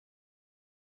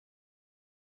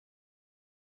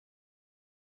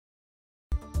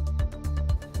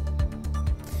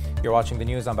You're watching the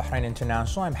news on Bahrain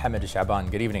International. I'm Hamid Shaban.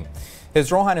 Good evening. His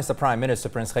Royal Highness the Prime Minister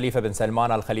Prince Khalifa bin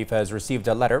Salman Al Khalifa has received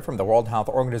a letter from the World Health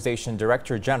Organization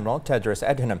Director General Tedros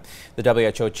Adhanom. The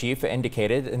WHO chief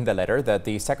indicated in the letter that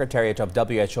the Secretariat of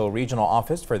WHO Regional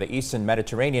Office for the Eastern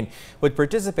Mediterranean would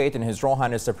participate in His Royal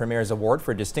Highness the Premier's Award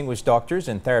for Distinguished Doctors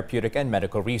in Therapeutic and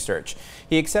Medical Research.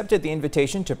 He accepted the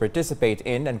invitation to participate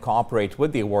in and cooperate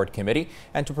with the award committee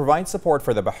and to provide support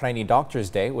for the Bahraini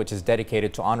Doctors' Day, which is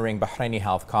dedicated to honoring Bahraini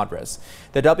health cadres.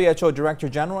 The WHO Director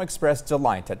General expressed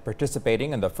delight at participating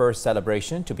in the first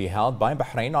celebration to be held by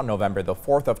Bahrain on November the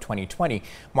 4th of 2020,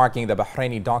 marking the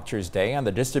Bahraini Doctors' Day and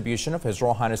the distribution of His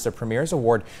Royal Highness the Premier's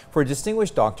Award for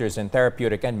Distinguished Doctors in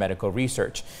Therapeutic and Medical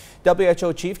Research.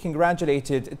 WHO chief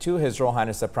congratulated to His Royal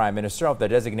Highness the Prime Minister of the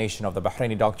designation of the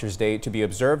Bahraini Doctors' Day to be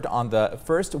observed on the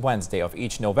first Wednesday of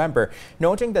each November,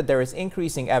 noting that there is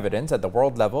increasing evidence at the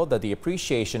world level that the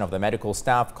appreciation of the medical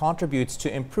staff contributes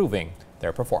to improving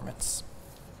their performance.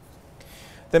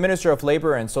 The Minister of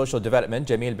Labour and Social Development,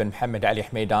 Jamil bin Mohammed Ali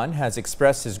Hamdan, has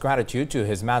expressed his gratitude to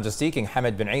His Majesty King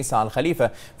Hamad bin Isa Al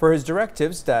Khalifa for his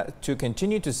directives to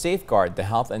continue to safeguard the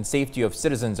health and safety of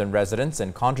citizens and residents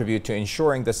and contribute to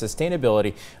ensuring the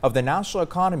sustainability of the national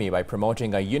economy by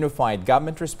promoting a unified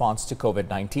government response to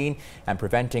COVID-19 and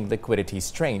preventing liquidity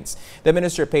strains. The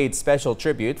minister paid special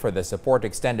tribute for the support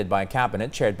extended by a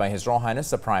cabinet chaired by His Royal Highness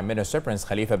the Prime Minister Prince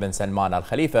Khalifa bin Salman Al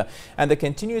Khalifa and the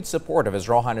continued support of His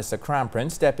Royal Highness the Crown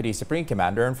Prince, Deputy Supreme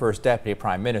Commander and First Deputy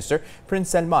Prime Minister Prince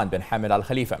Salman bin Hamad Al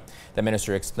Khalifa. The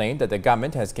minister explained that the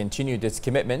government has continued its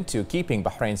commitment to keeping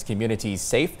Bahrain's communities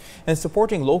safe and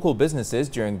supporting local businesses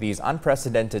during these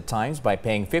unprecedented times by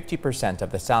paying 50%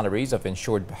 of the salaries of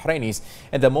insured Bahrainis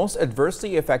and the most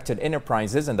adversely affected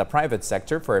enterprises in the private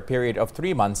sector for a period of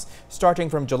 3 months starting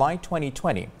from July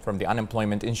 2020 from the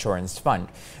Unemployment Insurance Fund.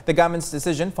 The government's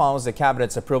decision follows the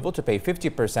cabinet's approval to pay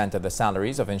 50% of the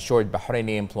salaries of insured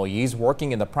Bahraini employees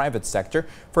working in the private sector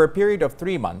for a period of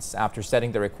 3 months after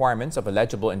setting the requirements of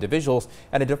eligible individuals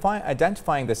and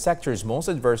identifying the sectors most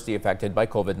adversely affected by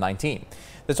COVID-19.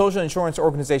 The social insurance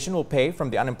organization will pay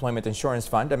from the Unemployment Insurance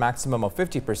Fund a maximum of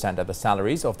 50% of the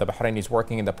salaries of the Bahrainis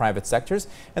working in the private sectors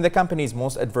and the companies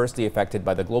most adversely affected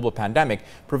by the global pandemic,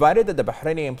 provided that the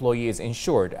Bahraini employee is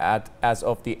insured as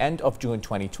of the end of June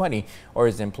 2020 or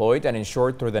is employed and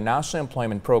insured through the National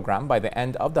Employment Program by the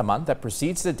end of the month that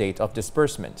precedes the date of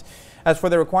disbursement. As for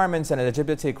the requirements and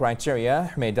eligibility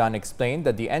criteria, Hamdan explained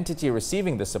that the entity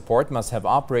receiving the support must have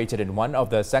operated in one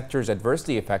of the sectors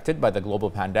adversely affected by the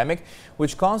global pandemic,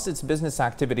 which caused its business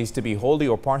activities to be wholly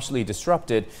or partially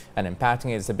disrupted and impacting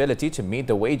its ability to meet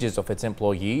the wages of its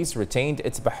employees, retained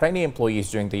its Bahraini employees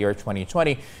during the year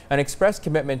 2020, and expressed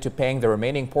commitment to paying the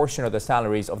remaining portion of the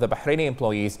salaries of the Bahraini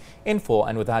employees in full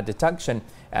and without deduction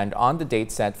and on the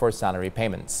date set for salary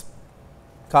payments.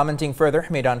 Commenting further,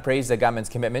 Hamdan praised the government's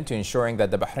commitment to ensuring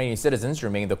that the Bahraini citizens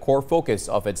remain the core focus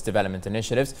of its development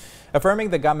initiatives, affirming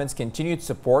the government's continued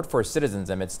support for citizens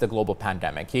amidst the global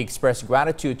pandemic. He expressed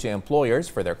gratitude to employers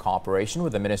for their cooperation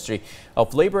with the Ministry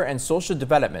of Labour and Social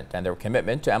Development and their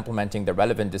commitment to implementing the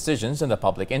relevant decisions in the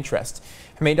public interest.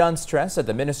 Hamdan stressed that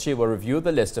the ministry will review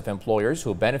the list of employers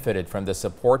who benefited from the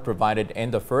support provided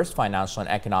in the first financial and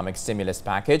economic stimulus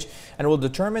package and will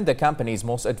determine the companies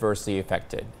most adversely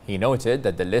affected. He noted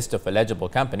that the list of eligible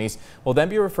companies will then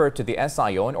be referred to the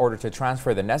SIO in order to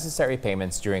transfer the necessary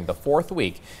payments during the 4th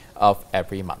week of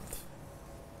every month.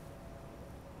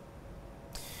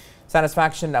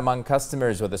 Satisfaction among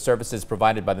customers with the services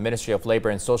provided by the Ministry of Labour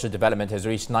and Social Development has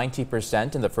reached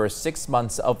 90% in the first 6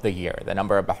 months of the year. The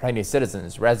number of Bahraini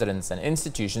citizens, residents and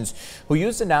institutions who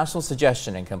use the National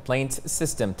Suggestion and Complaints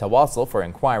System Tawasul for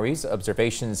inquiries,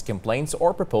 observations, complaints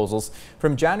or proposals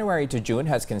from January to June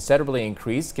has considerably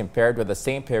increased compared with the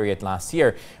same period last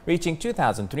year, reaching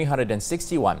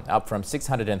 2,361, up from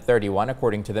 631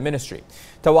 according to the Ministry.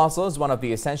 Tawasul is one of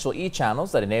the essential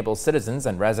e-channels that enables citizens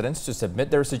and residents to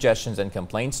submit their suggestions and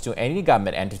complaints to any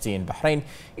government entity in Bahrain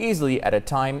easily at a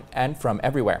time and from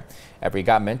everywhere. Every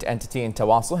government entity in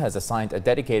Tawasul has assigned a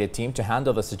dedicated team to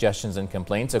handle the suggestions and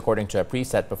complaints according to a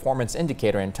preset performance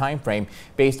indicator and time frame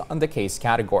based on the case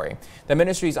category. The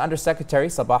ministry's Undersecretary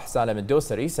Sabah Salem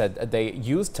Al-Dosari said they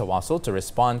used Tawasul to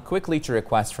respond quickly to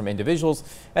requests from individuals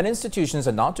and institutions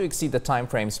and not to exceed the time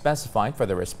frame specified for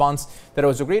the response that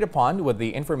was agreed upon with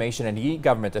the Information and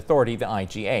E-Government Authority, the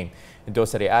IGA.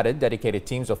 Dosari added dedicated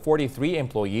teams of 43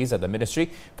 employees at the ministry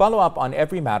follow up on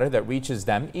every matter that reaches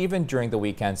them, even during the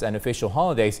weekends and official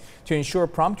holidays, to ensure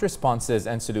prompt responses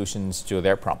and solutions to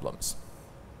their problems.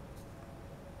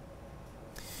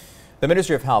 The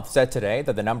Ministry of Health said today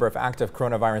that the number of active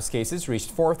coronavirus cases reached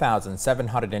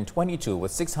 4,722 with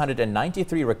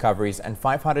 693 recoveries and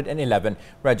 511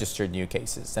 registered new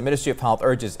cases. The Ministry of Health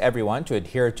urges everyone to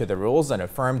adhere to the rules and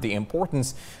affirm the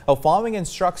importance of following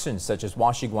instructions such as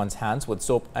washing one's hands with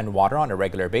soap and water on a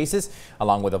regular basis,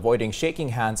 along with avoiding shaking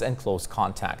hands and close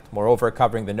contact. Moreover,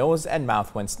 covering the nose and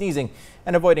mouth when sneezing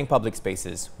and avoiding public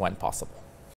spaces when possible.